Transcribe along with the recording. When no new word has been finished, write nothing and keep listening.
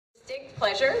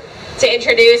Pleasure to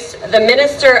introduce the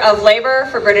Minister of Labour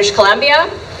for British Columbia,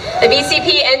 the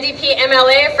BCP NDP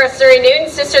MLA for Surrey Newton,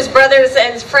 Sisters, Brothers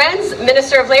and Friends,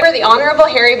 Minister of Labour, the Honourable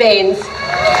Harry Bains.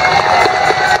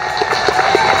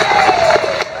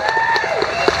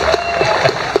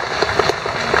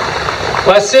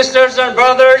 My sisters and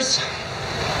brothers,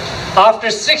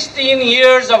 after 16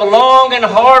 years of long and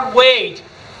hard wait,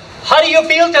 how do you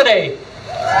feel today?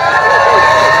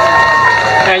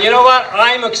 And you know what?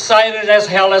 I'm excited as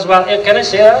hell as well. Can I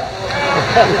say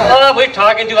that? We're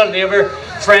talking to our Labour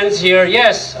friends here.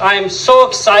 Yes, I'm so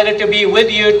excited to be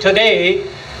with you today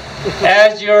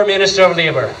as your Minister of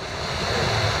Labour.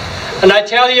 And I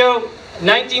tell you,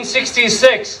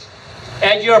 1966,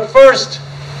 at your first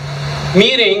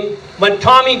meeting, when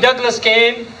Tommy Douglas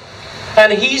came,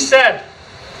 and he said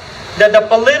that the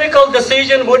political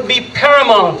decision would be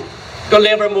paramount to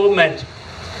Labour movement.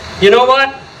 You know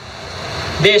what?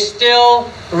 They still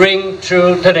ring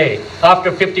true today,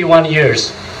 after 51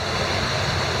 years.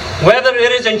 Whether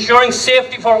it is ensuring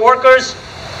safety for workers,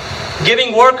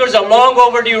 giving workers a long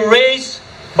overdue raise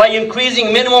by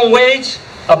increasing minimum wage,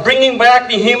 bringing back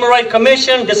the Human Rights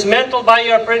Commission dismantled by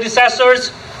your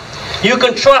predecessors, you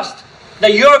can trust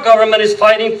that your government is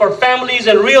fighting for families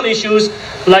and real issues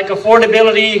like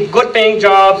affordability, good paying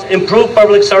jobs, improved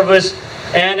public service,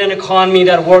 and an economy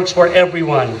that works for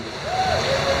everyone.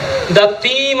 The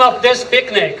theme of this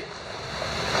picnic,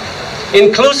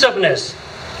 inclusiveness,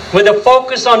 with a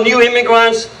focus on new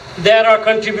immigrants that are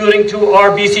contributing to our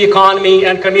BC economy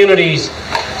and communities.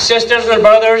 Sisters and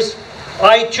brothers,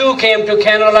 I too came to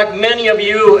Canada like many of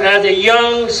you as a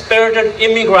young, spirited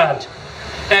immigrant.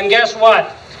 And guess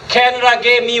what? Canada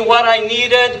gave me what I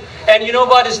needed, and you know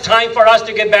what? It's time for us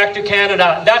to get back to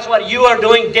Canada. That's what you are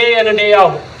doing day in and day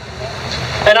out.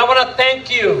 And I want to thank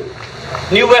you,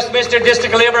 New Westminster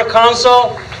District Labour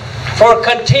Council, for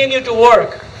continue to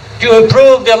work to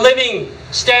improve the living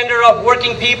standard of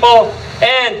working people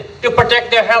and to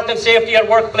protect their health and safety at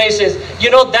workplaces. You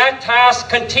know, that task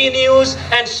continues,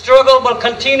 and struggle will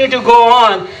continue to go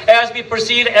on as we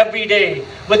proceed every day.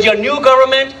 With your new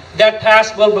government, that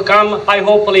task will become,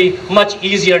 hopefully, much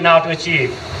easier now to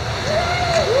achieve.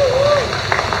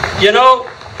 You know,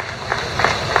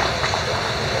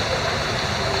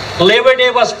 Labor Day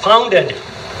was founded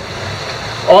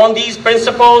on these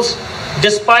principles.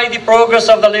 Despite the progress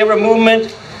of the labor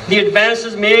movement, the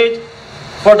advances made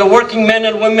for the working men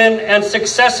and women, and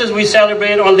successes we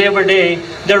celebrate on Labor Day,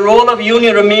 the role of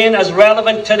union remains as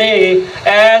relevant today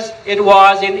as it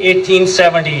was in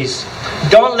 1870s.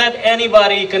 Don't let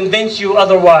anybody convince you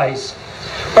otherwise.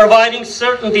 Providing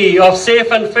certainty of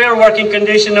safe and fair working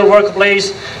conditions in the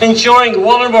workplace, ensuring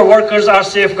vulnerable workers are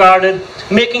safeguarded,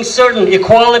 making certain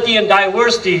equality and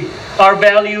diversity are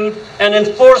valued, and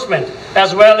enforcement,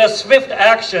 as well as swift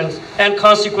actions and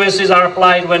consequences are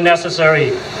applied when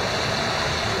necessary.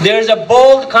 There is a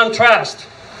bold contrast.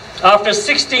 After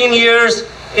 16 years,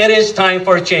 it is time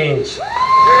for change.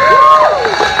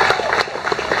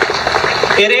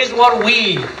 It is what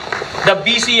we, the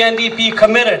BC NDP,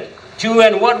 committed to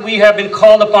and what we have been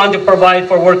called upon to provide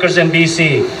for workers in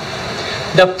BC.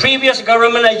 The previous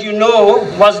government, as you know,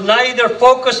 was neither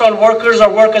focused on workers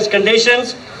or workers'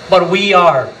 conditions, but we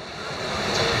are.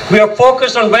 We are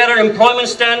focused on better employment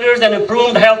standards and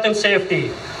improved health and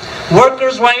safety.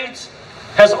 Workers' rights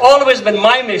has always been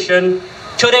my mission.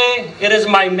 Today, it is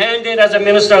my mandate as a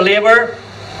Minister of Labour,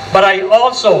 but I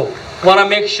also want to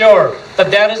make sure that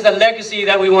that is the legacy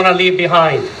that we want to leave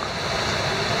behind.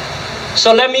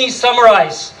 So let me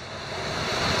summarize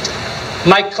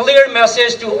my clear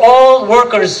message to all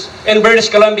workers in British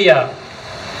Columbia,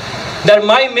 that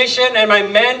my mission and my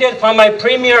mandate from my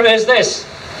Premier is this,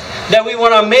 that we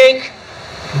want to make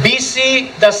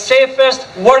BC the safest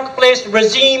workplace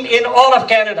regime in all of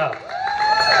Canada.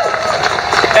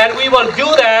 And we will do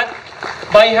that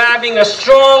by having a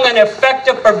strong and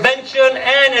effective prevention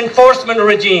and enforcement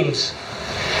regimes.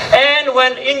 And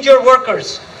when injured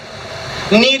workers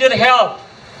needed help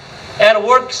at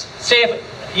WorkSafe,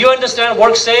 you understand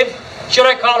WorkSafe? Should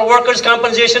I call Workers'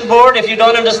 Compensation Board? If you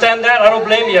don't understand that, I don't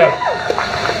blame you.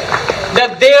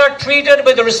 That they are treated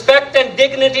with respect and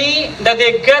dignity, that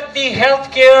they get the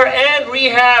health care and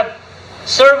rehab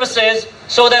services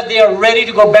so that they are ready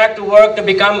to go back to work to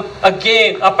become,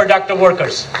 again, a productive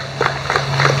workers.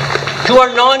 To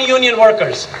our non-union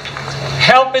workers,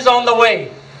 help is on the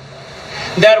way.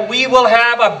 That we will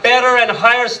have a better and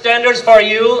higher standards for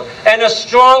you and a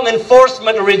strong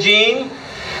enforcement regime.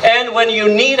 And when you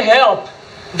need help,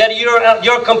 that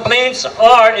your complaints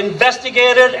are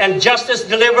investigated and justice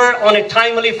delivered on a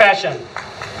timely fashion.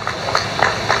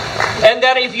 And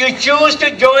that if you choose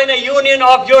to join a union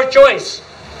of your choice,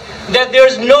 that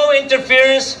there's no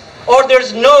interference or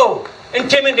there's no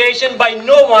intimidation by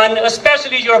no one,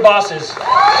 especially your bosses.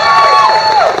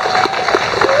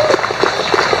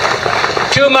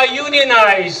 To my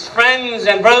unionized friends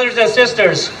and brothers and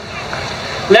sisters,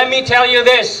 let me tell you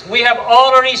this. We have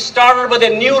already started with a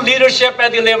new leadership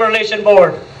at the Labor Relations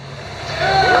Board.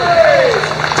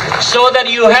 So that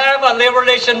you have a Labor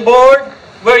Relations Board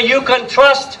where you can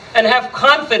trust and have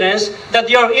confidence that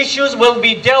your issues will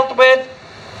be dealt with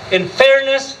in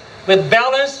fairness, with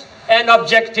balance, and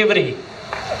objectivity.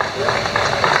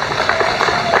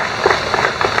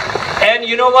 And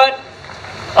you know what?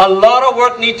 A lot of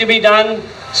work needs to be done.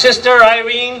 Sister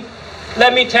Irene,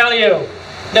 let me tell you,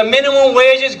 the minimum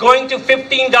wage is going to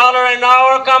 $15 an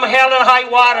hour come hell and high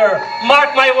water.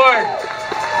 Mark my word.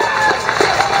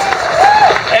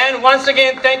 And once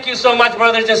again, thank you so much,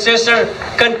 brothers and sisters.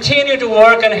 Continue to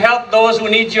work and help those who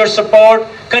need your support.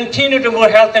 Continue to do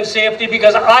health and safety,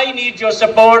 because I need your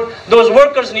support. Those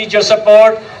workers need your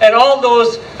support. And all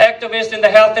those activists in the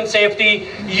health and safety,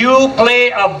 you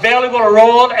play a valuable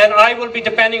role, and I will be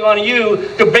depending on you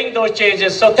to bring those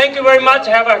changes. So thank you very much.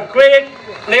 Have a great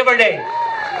Labor Day.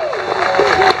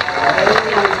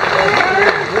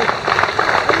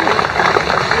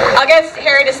 I'll get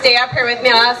Harry to stay up here with me.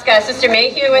 I'll ask Sister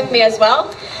Mayhew with me as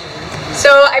well. So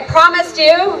I promised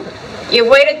you, you've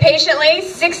waited patiently,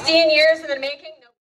 16 years in the making.